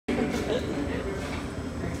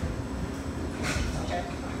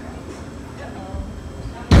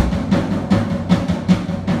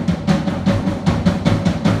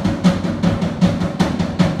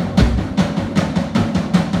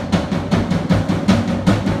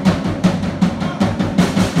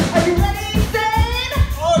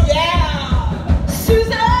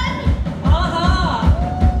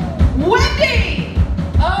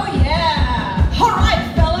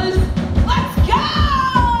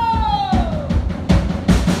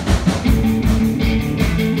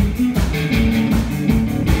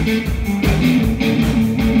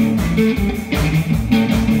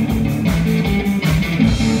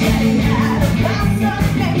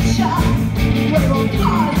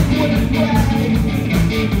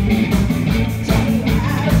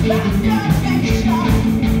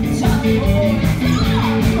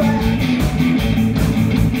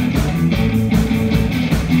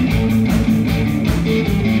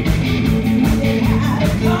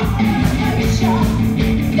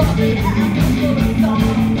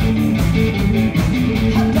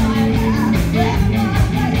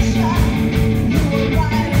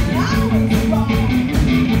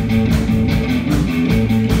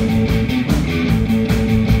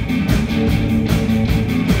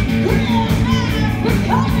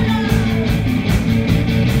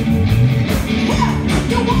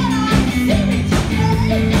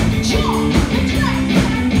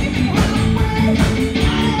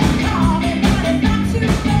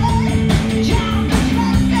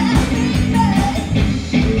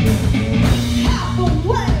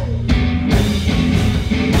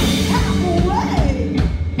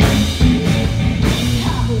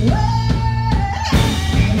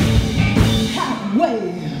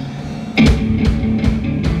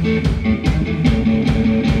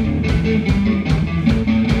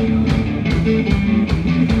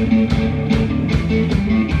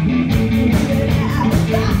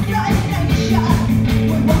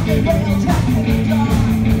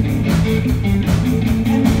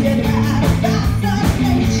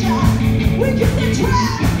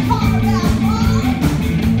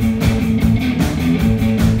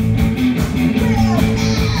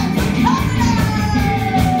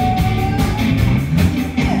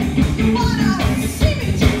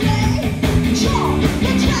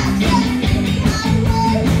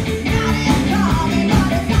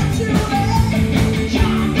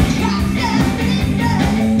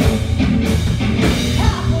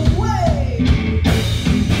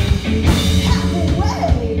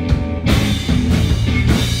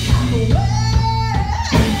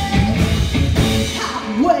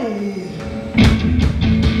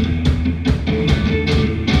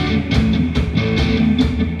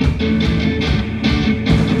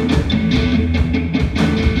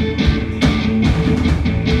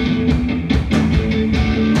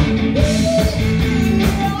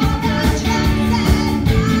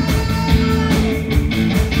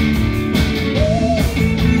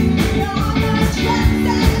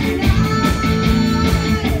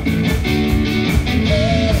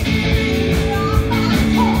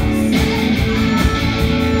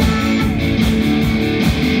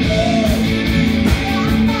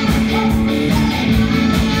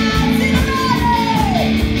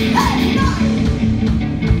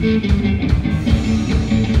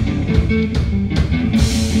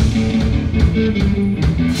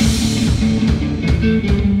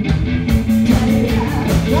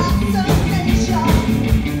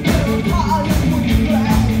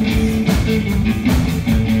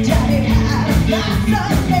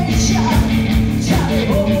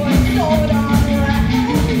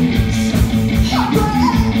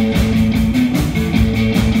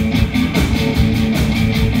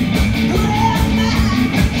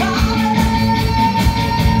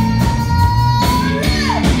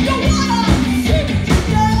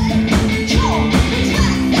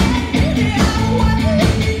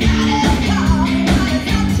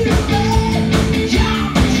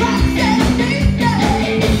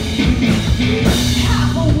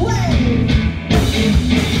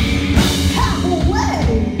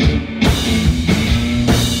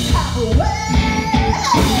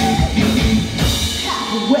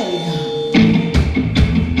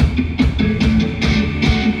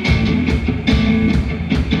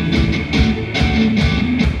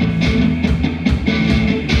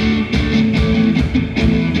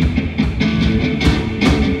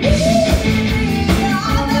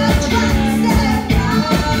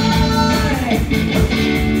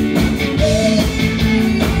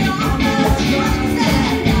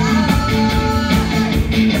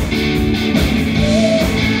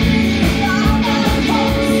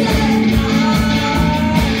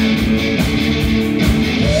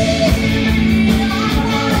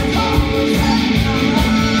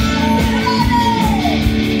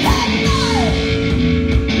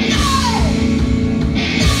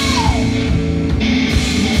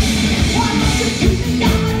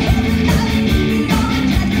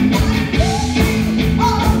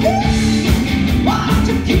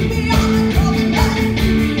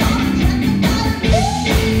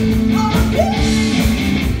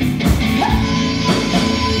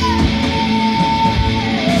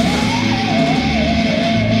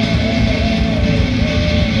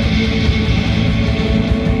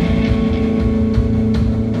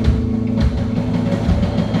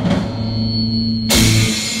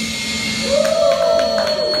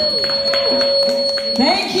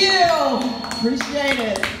Appreciate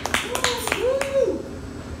it.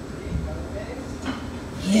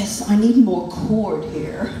 Yes, I need more cord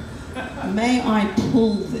here. May I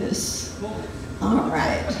pull this? All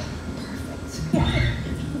right. Perfect.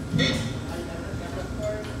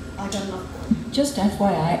 I got enough cord. Just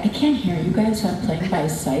FYI, I can't hear you guys. I'm playing by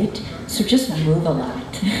sight, so just move a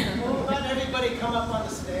lot. Well, let everybody come up on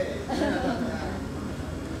the stage. You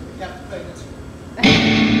have to play this.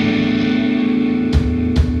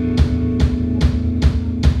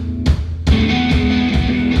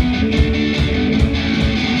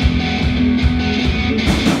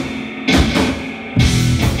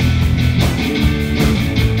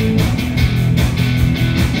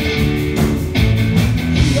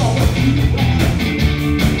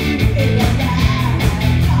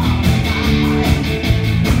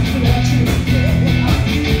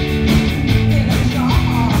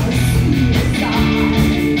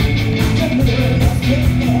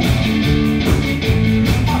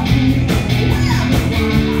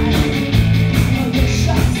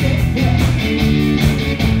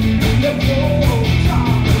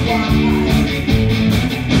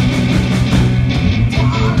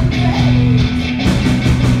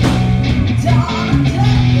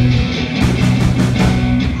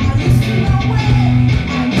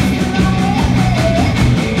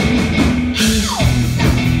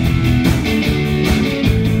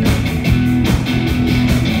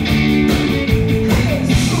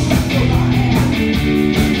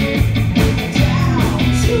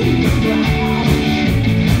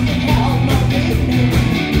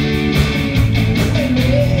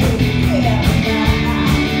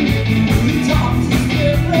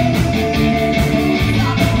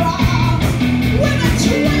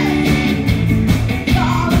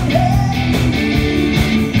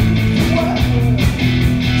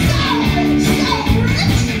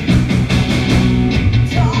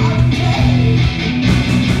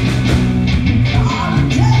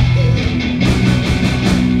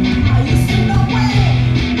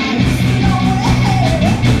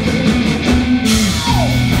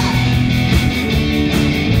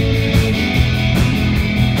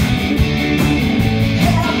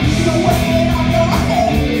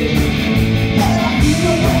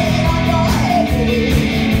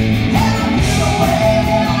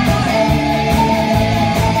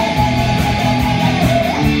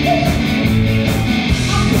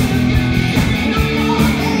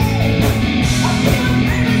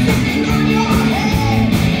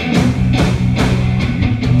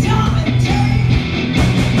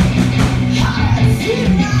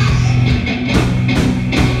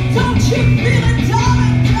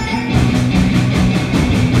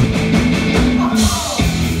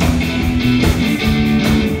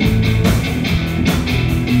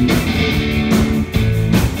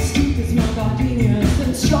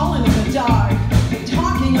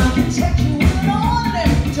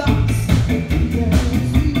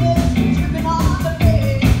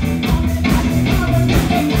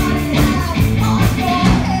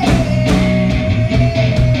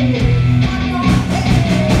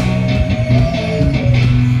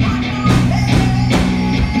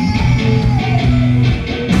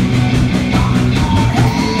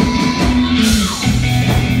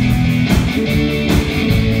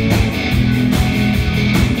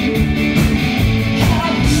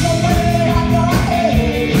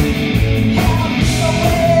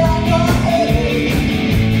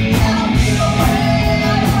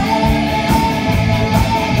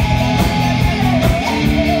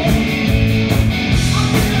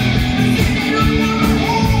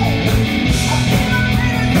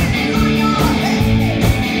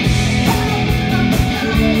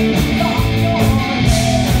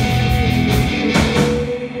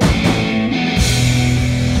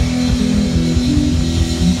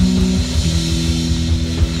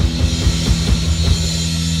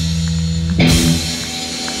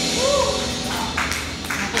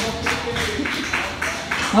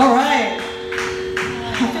 All right.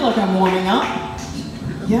 I feel like I'm warming up.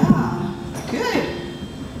 Yeah, good.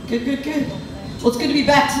 Good. Well, it's good to be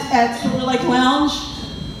back at Silverlake Lounge.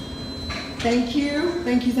 Thank you.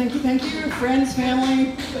 Friends,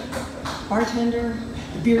 family, bartender.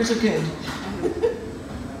 The beers are good.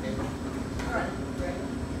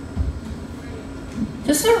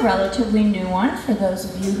 This is a relatively new one for those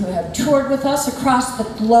of you who have toured with us across the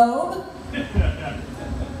globe.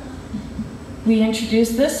 We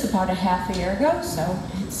introduced this about a half a year ago, so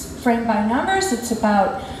it's framed by numbers. It's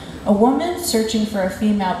about a woman searching for a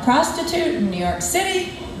female prostitute in New York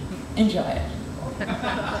City. Enjoy it.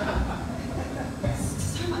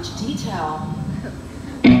 So much detail.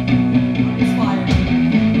 It's fire.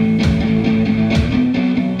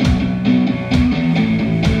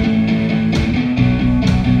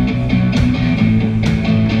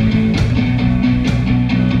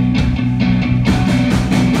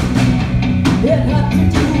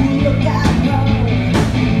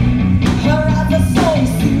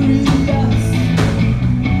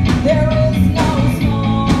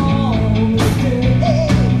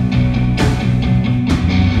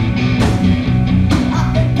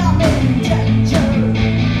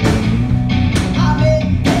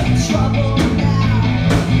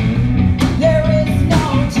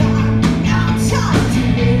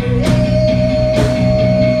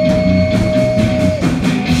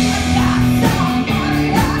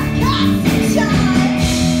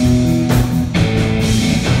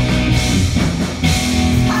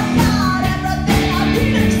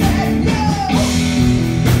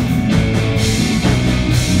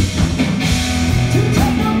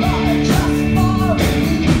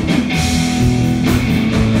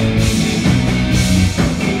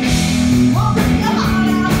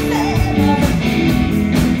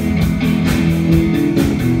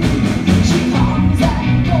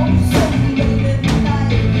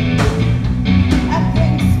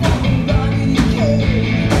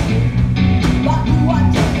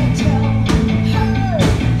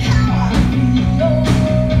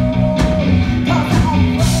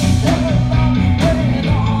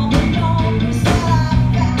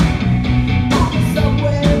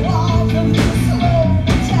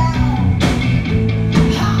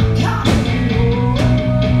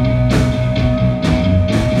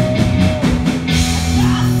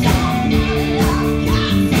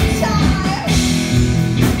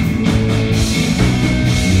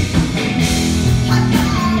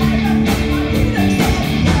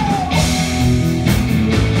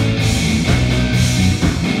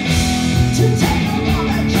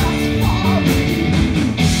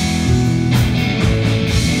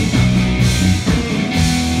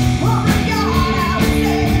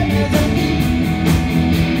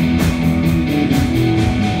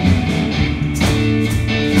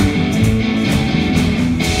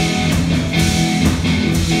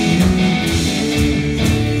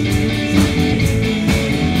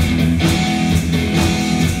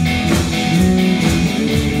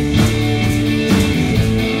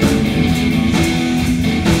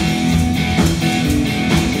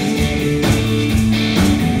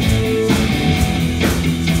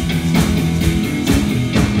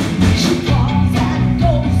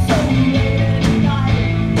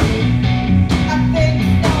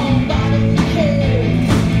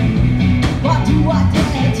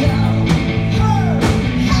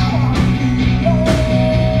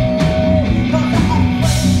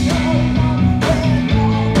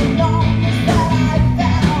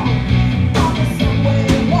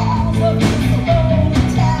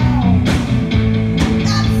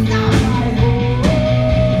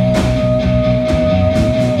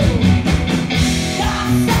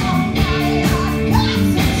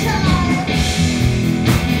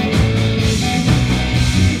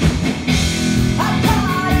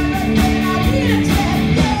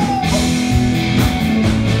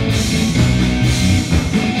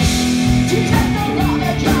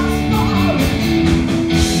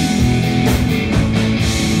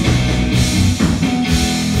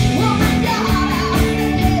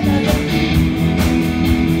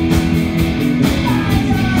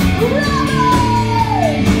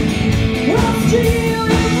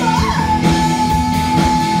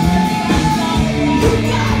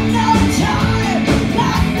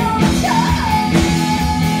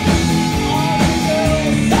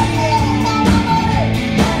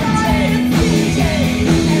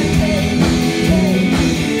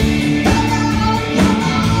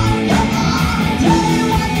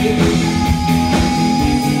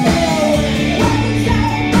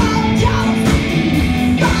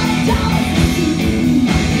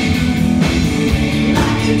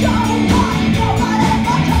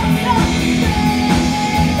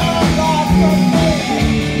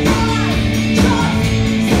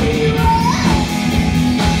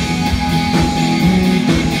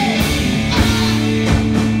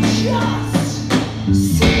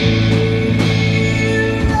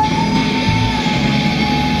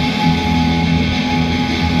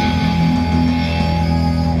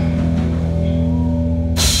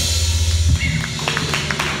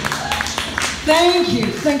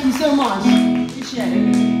 Thank you so much. Appreciate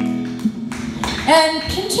it. And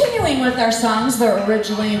continuing with our songs that were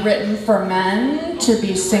originally written for men to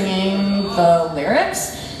be singing the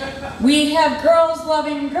lyrics, we have Girls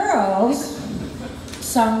Loving Girls,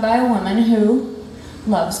 sung by a woman who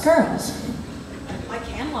loves girls. I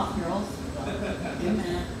can love girls.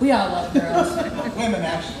 Amen. We all love girls. Women,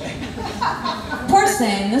 actually. Poor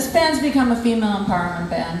Sane, this band's become a female empowerment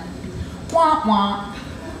band. Wah wah.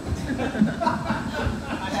 I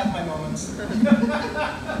have my moments.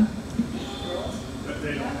 But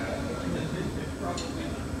they don't have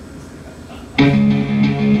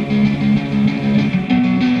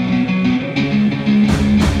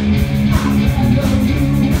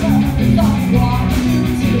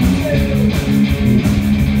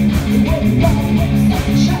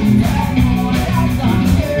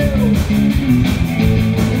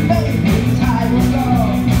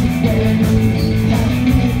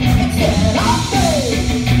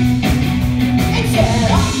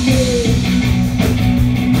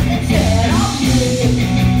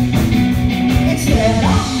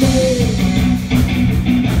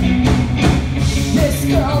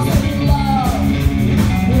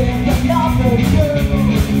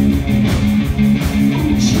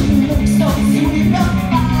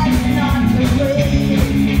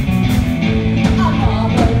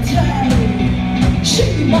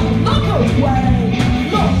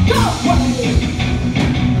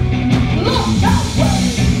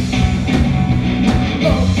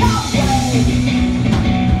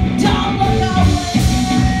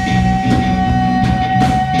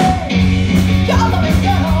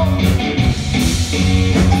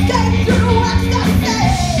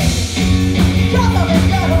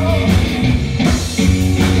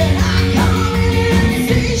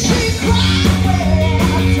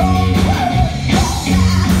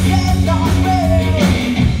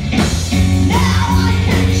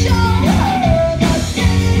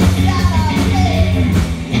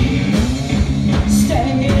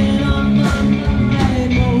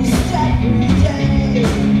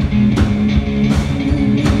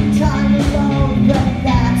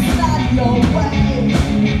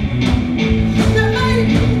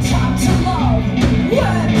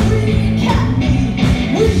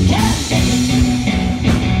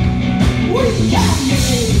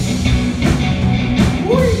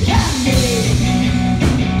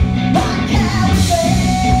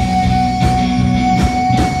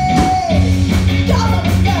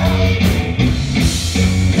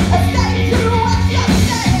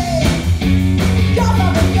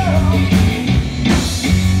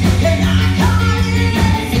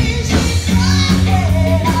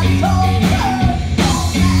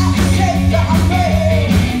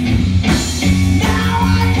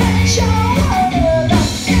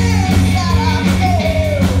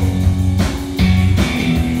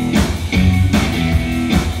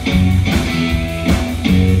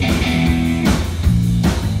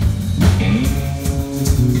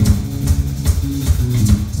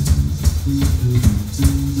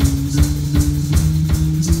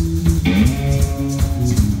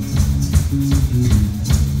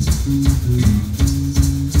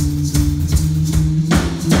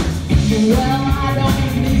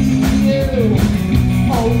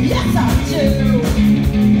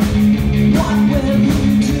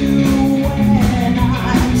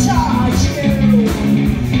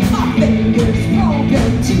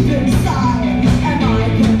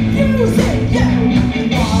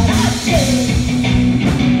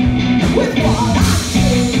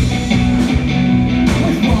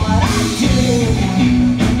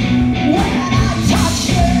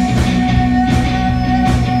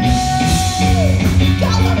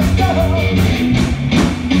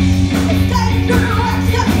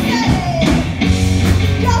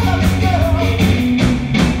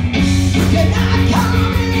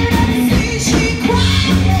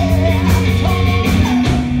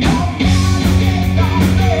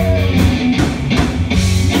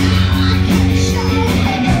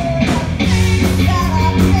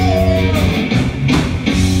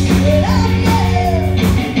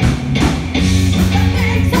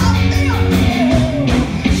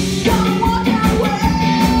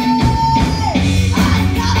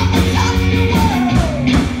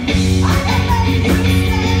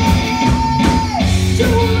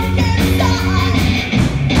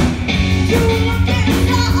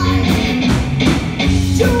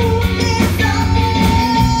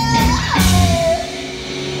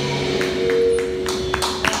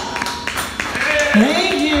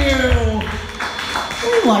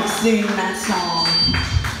like singing that song.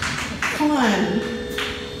 Fun.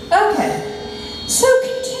 Okay, so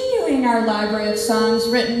continuing continuing our library of songs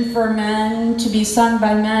written for men to be sung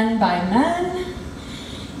by men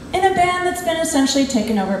in a band that's been essentially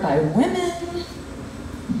taken over by women.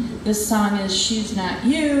 This song is She's Not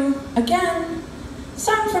You, again,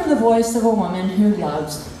 sung from the voice of a woman who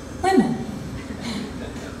loves women.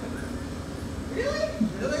 Really?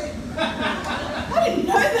 Really? I didn't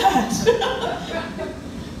know that.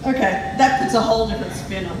 Okay, that puts a whole different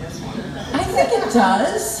spin on this one. I think it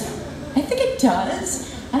does. I think it does.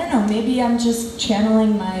 I don't know, maybe I'm just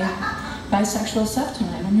channeling my bisexual self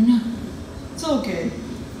tonight, I don't know. It's all good.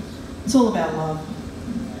 It's all about love.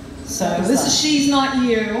 So this is She's Not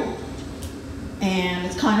You, and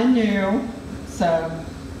it's kind of new, so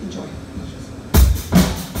enjoy.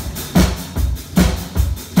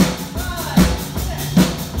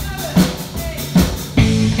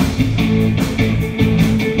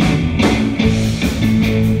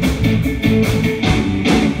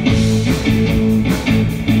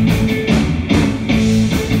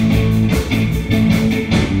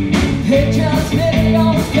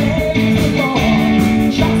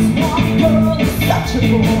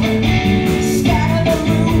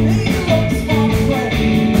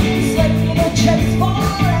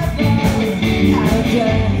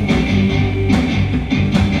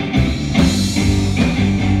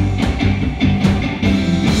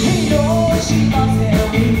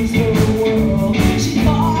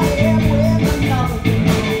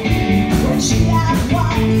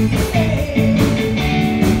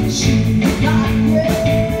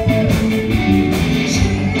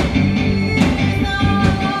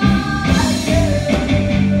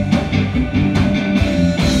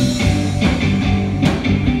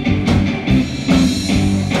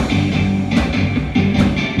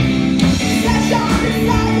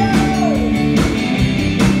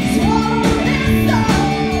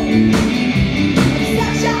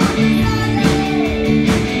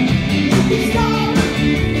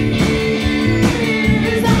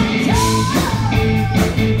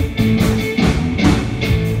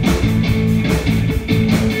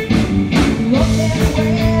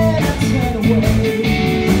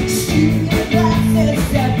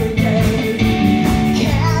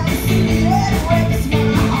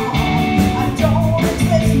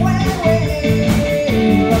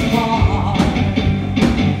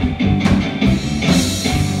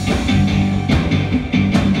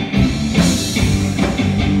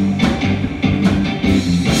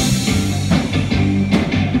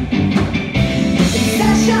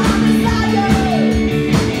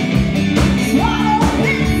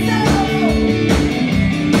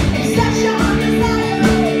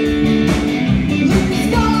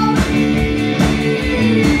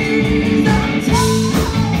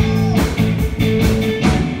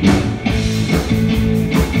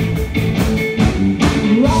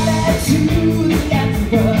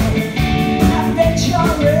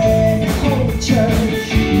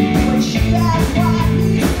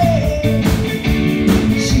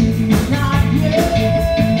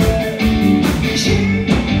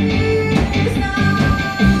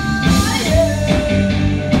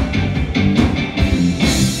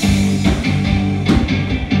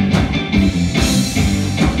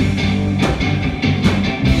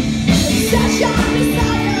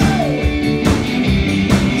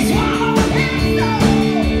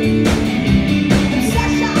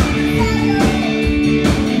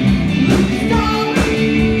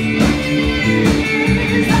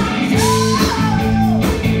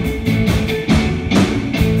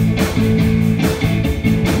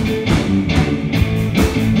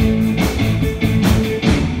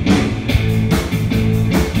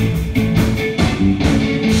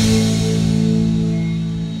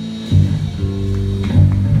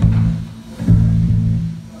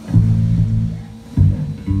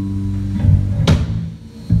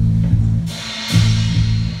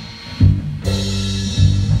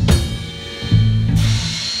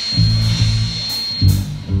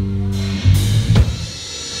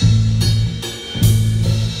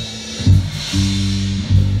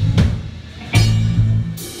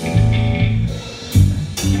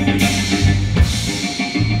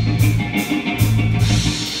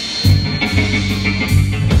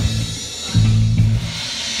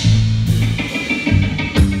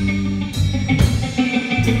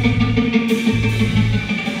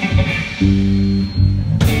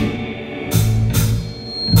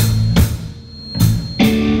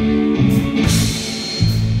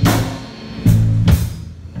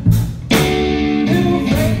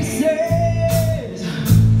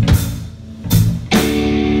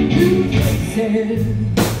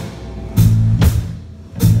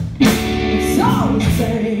 It's all the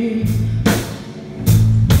same.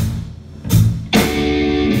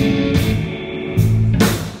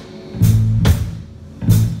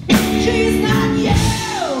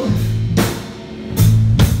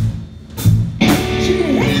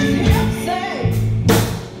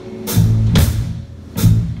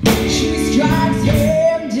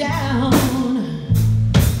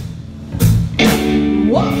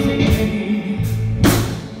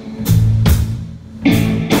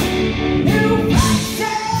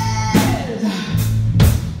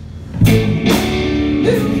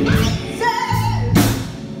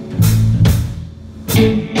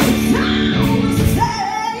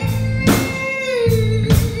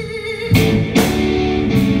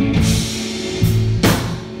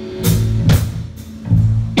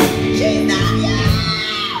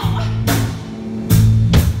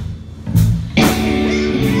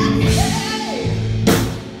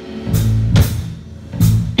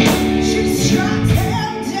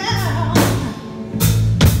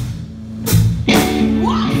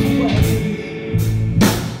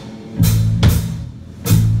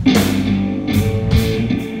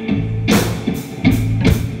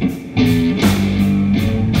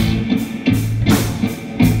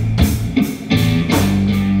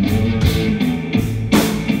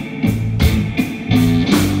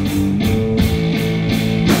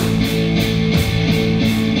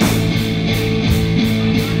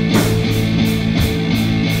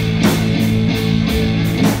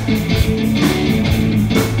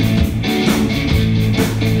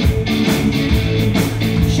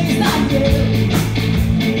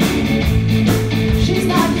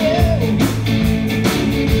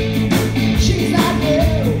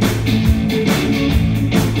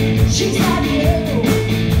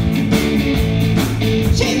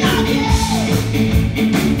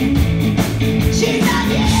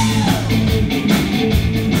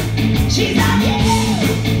 She's not you.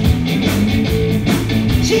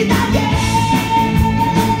 She's not you.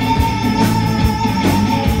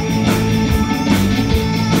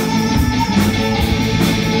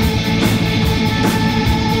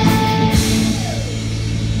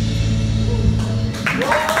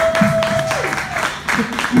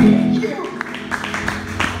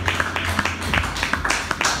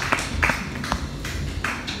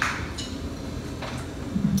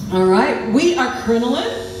 All right, we are Crinoline,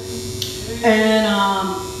 and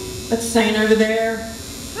that's Sane over there,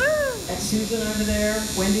 that's Susan over there,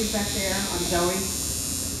 Wendy's back there, I'm Zoe.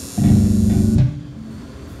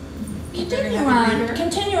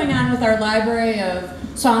 Continuing on with our library of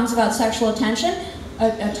songs about sexual attention,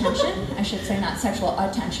 I should say not sexual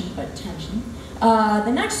attention, but tension.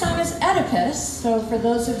 The next song is Oedipus, so for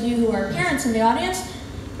those of you who are parents in the audience,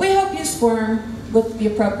 we hope you squirm with the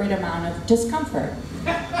appropriate amount of discomfort.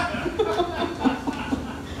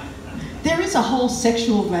 There is a whole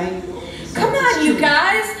sexual vein. Come on, you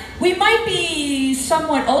guys. We might be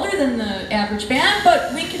somewhat older than the average band,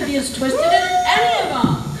 but we can be as twisted as any of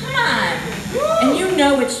them. Come on. And you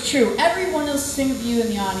know it's true. Every one single of you in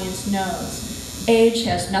the audience knows age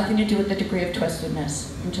has nothing to do with the degree of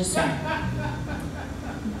twistedness. I'm just saying.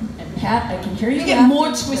 And Pat, I can hear you. We get more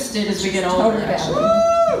twisted as we get older. Totally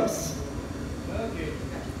actually.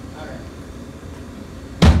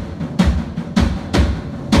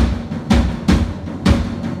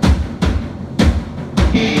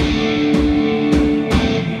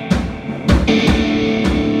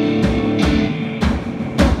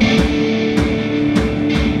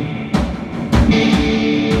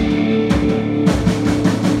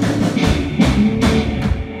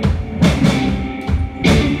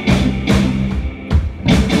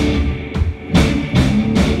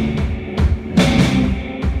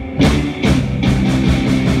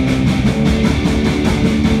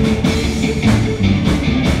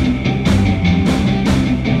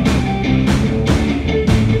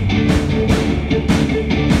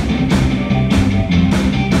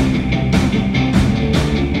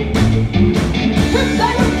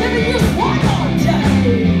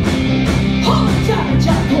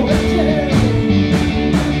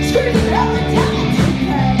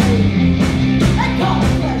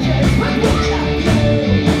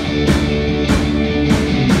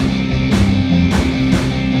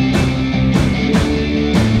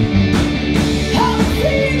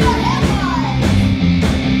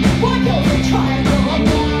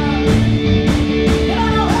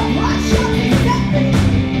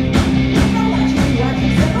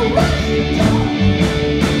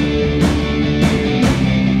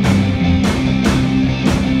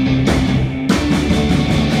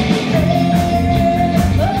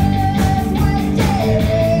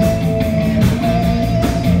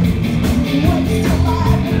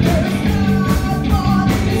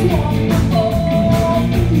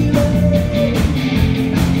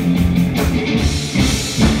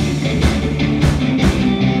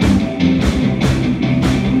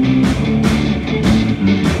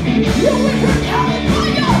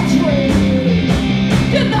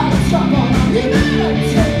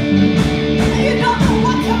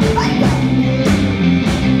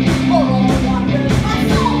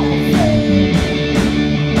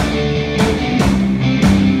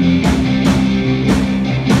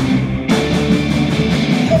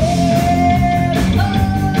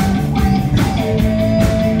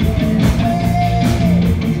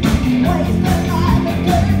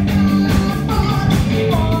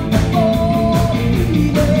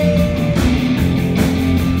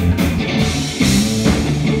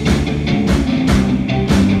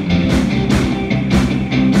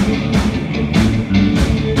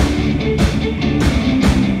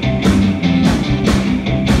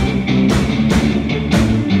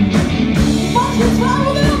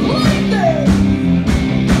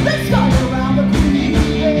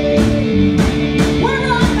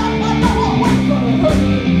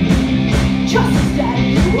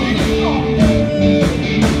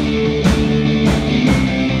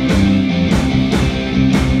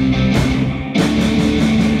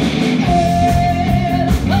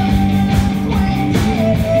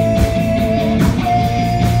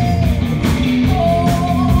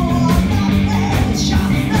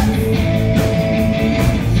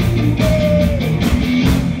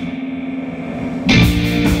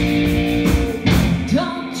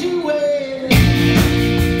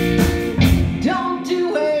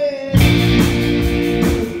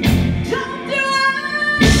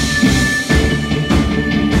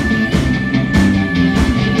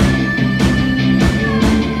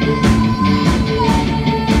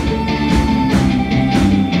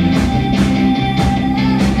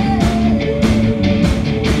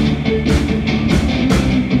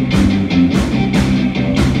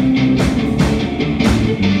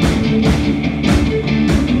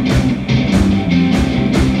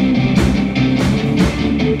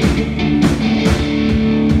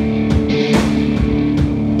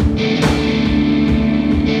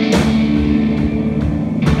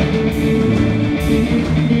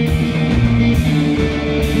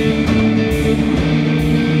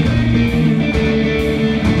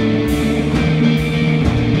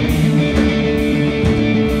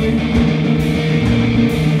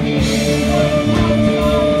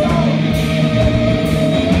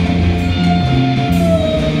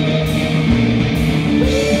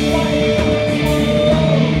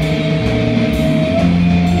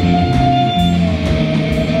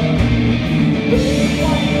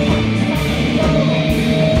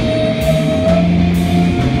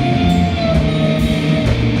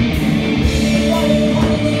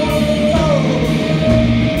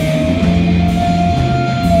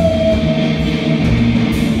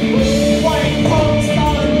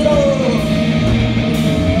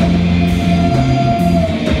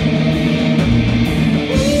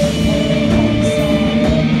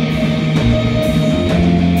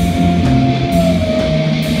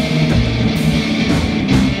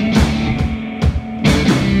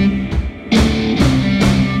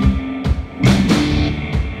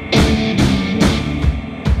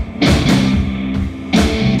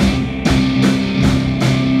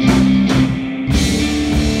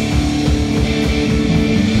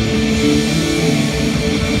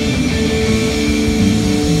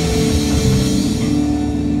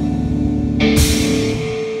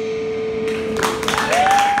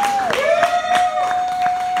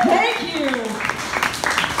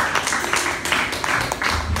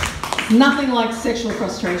 Nothing like sexual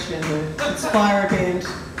frustration to inspire a band.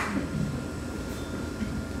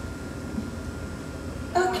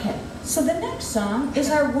 Okay, so the next song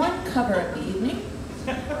is our one cover of the evening.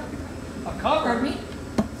 A cover? Pardon me?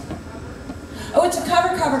 Oh, it's a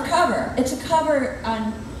cover. It's a cover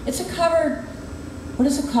on, what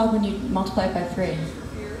is it called when you multiply it by 3?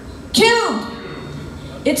 Cubed!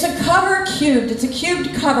 It's a cover cubed. It's a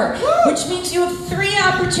cubed cover, which means you have 3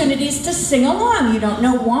 opportunities to sing along. You don't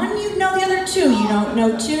know one, you know the other 2. You don't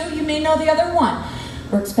know 2, you may know the other 1.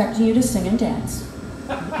 We're expecting you to sing and dance.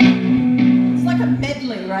 It's like a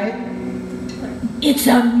medley, right? It's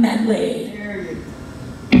a medley. There you go.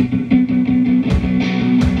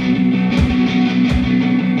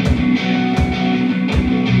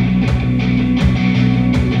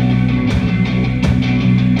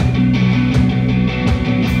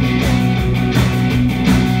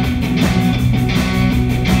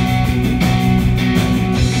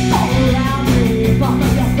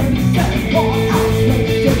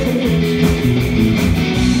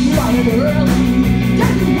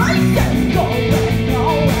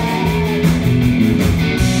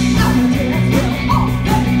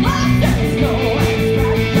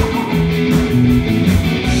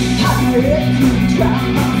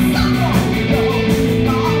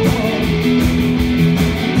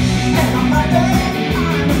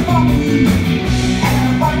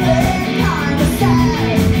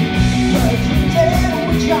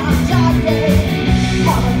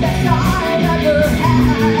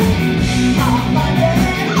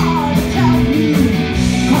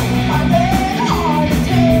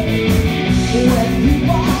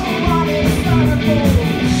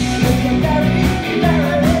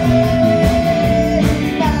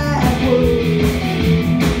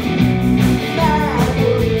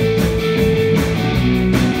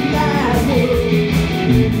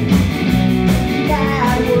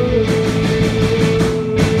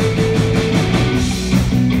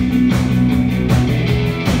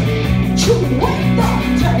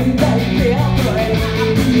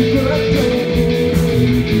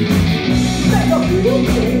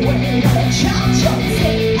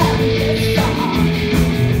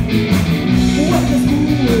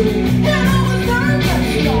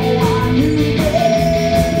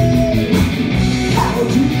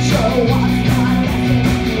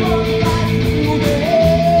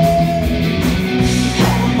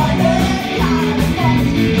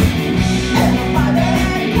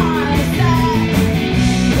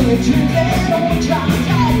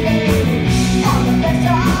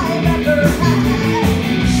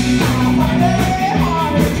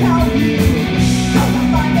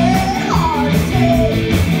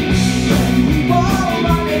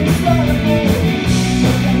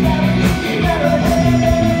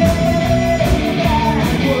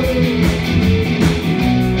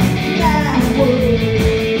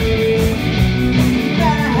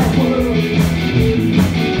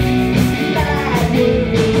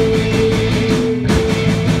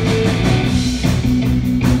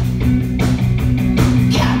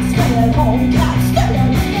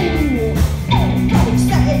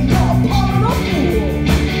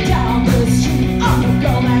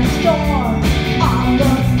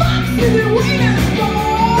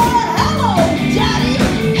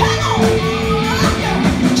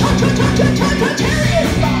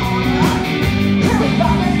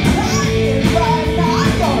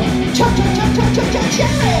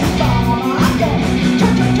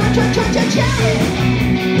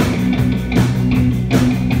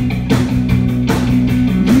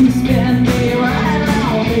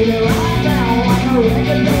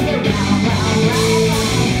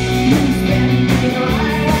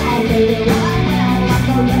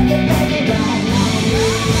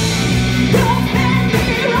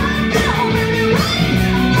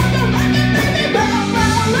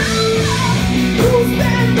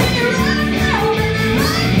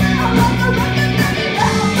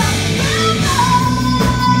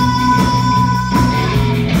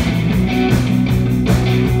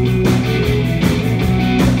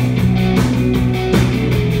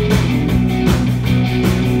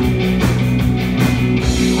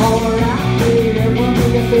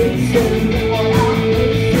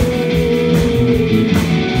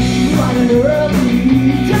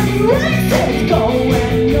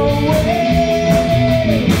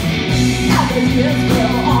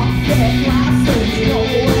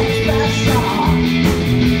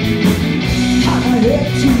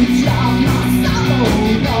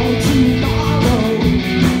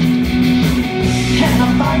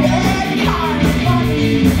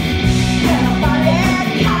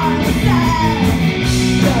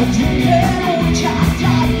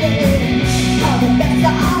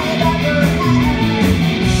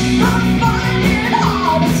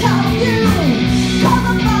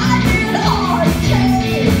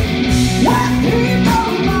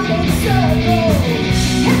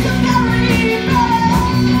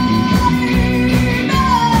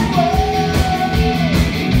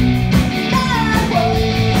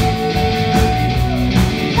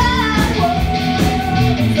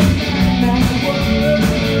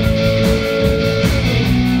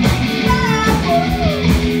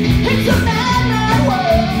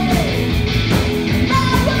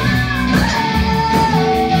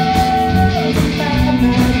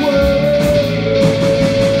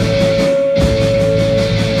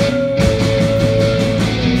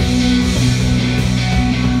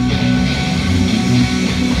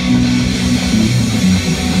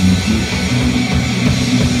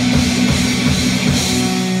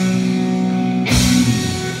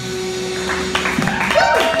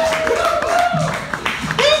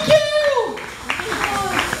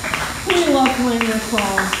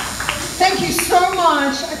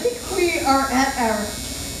 are at our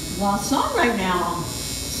last song right now.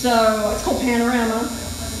 So it's called Panorama,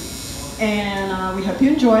 and we hope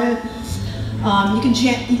you enjoy it. You can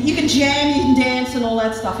jam, you can dance, and all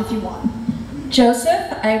that stuff if you want.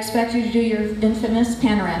 Joseph, I expect you to do your infamous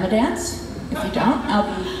panorama dance. If you don't, I'll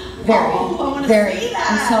be very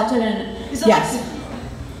insulted. And yes,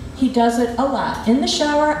 he does it a lot. In the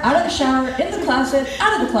shower, out of the shower, in the closet,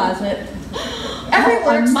 out of the closet.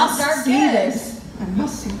 Everywhere. I must see this. I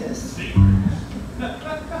must see this.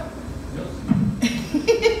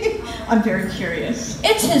 I'm very curious.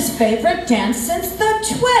 It's his favorite dance since the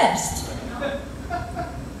twist.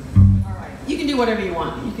 All right. You can do whatever you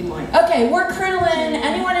want. You can like. Okay, we're Crinoline.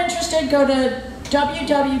 Anyone interested, go to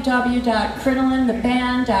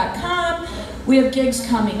www.crinolinetheband.com. We have gigs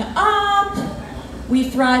coming up. We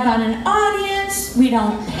thrive on an audience. We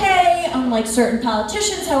don't pay, unlike certain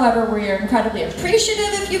politicians. However, we are incredibly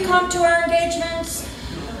appreciative if you come to our engagements.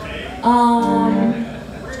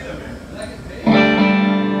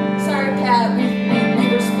 Sorry, Pat, we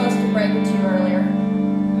were supposed to break it to you earlier.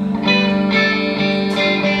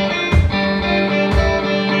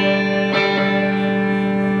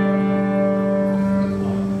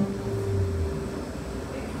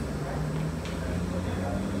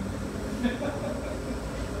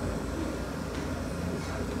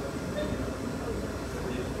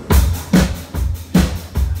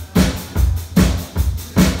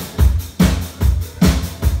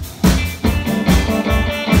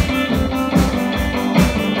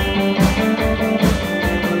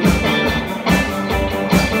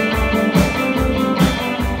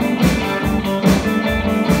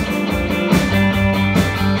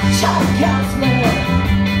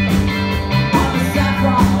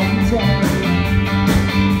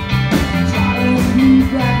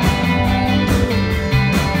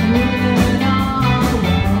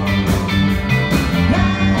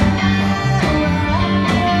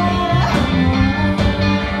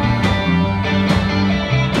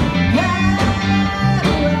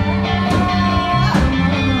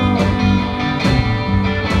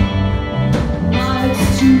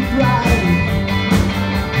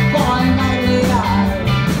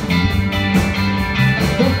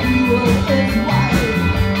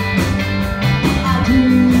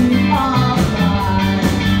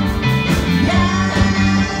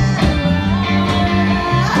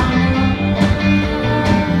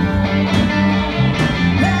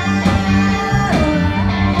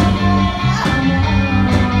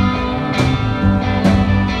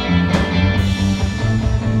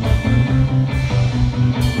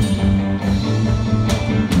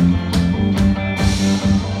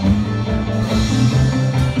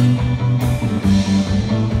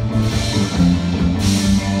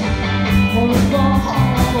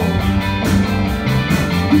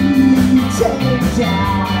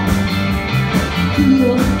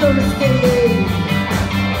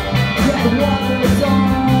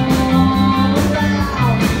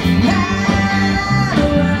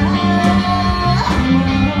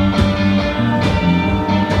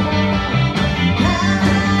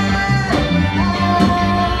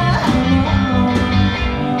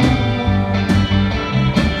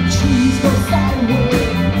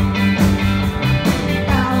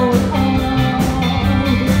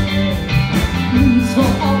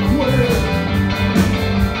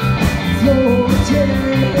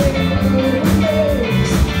 Floating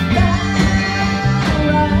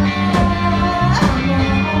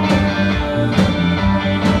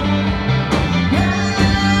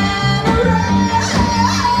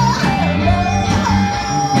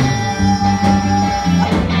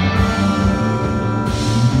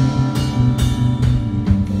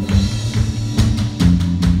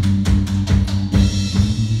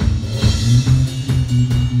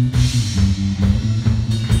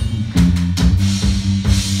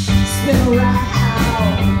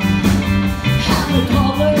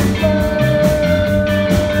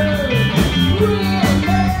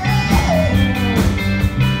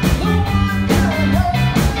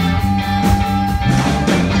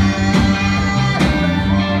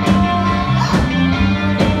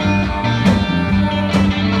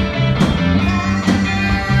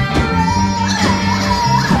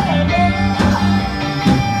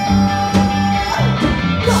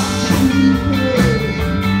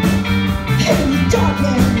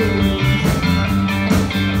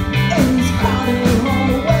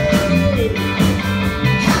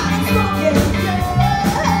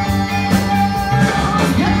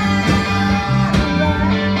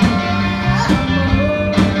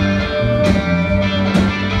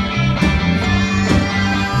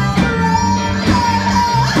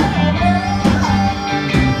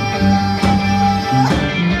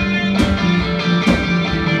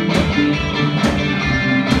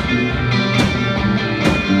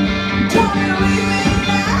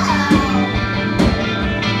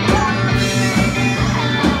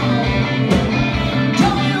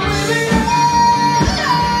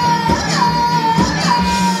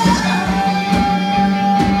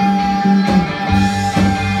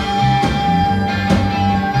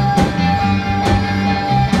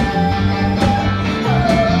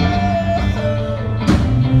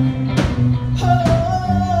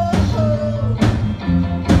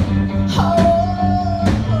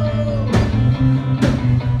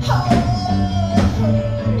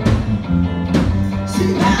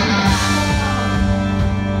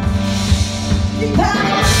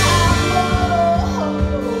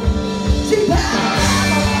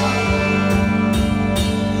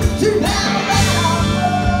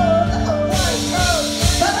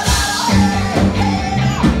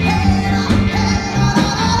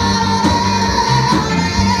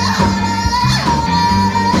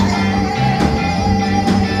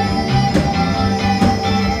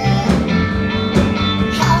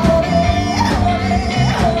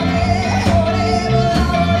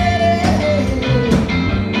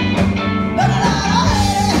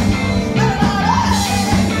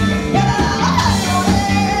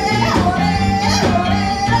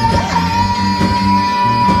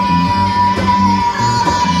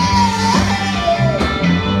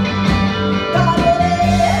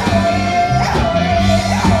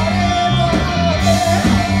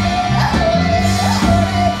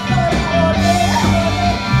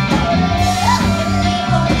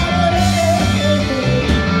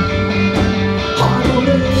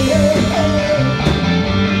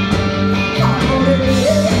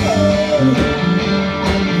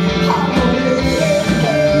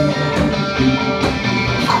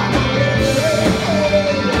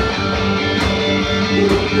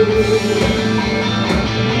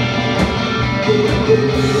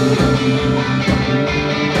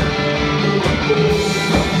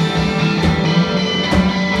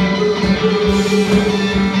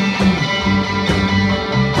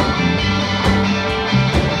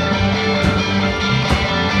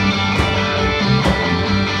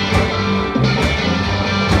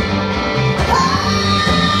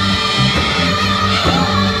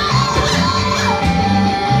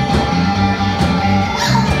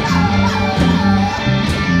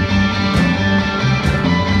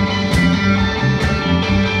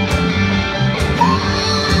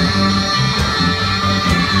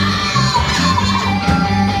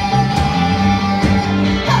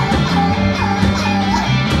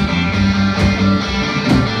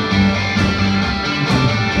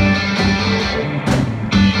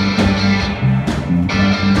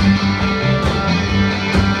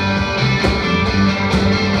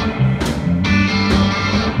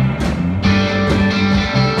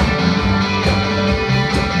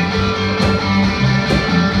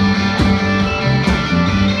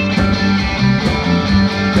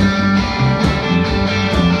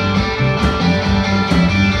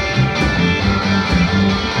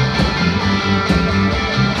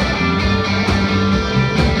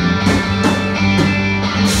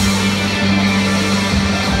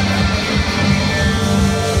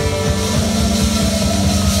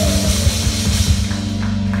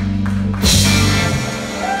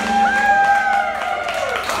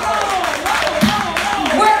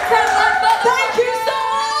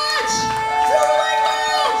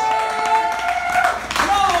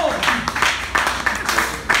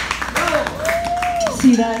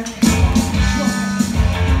See that?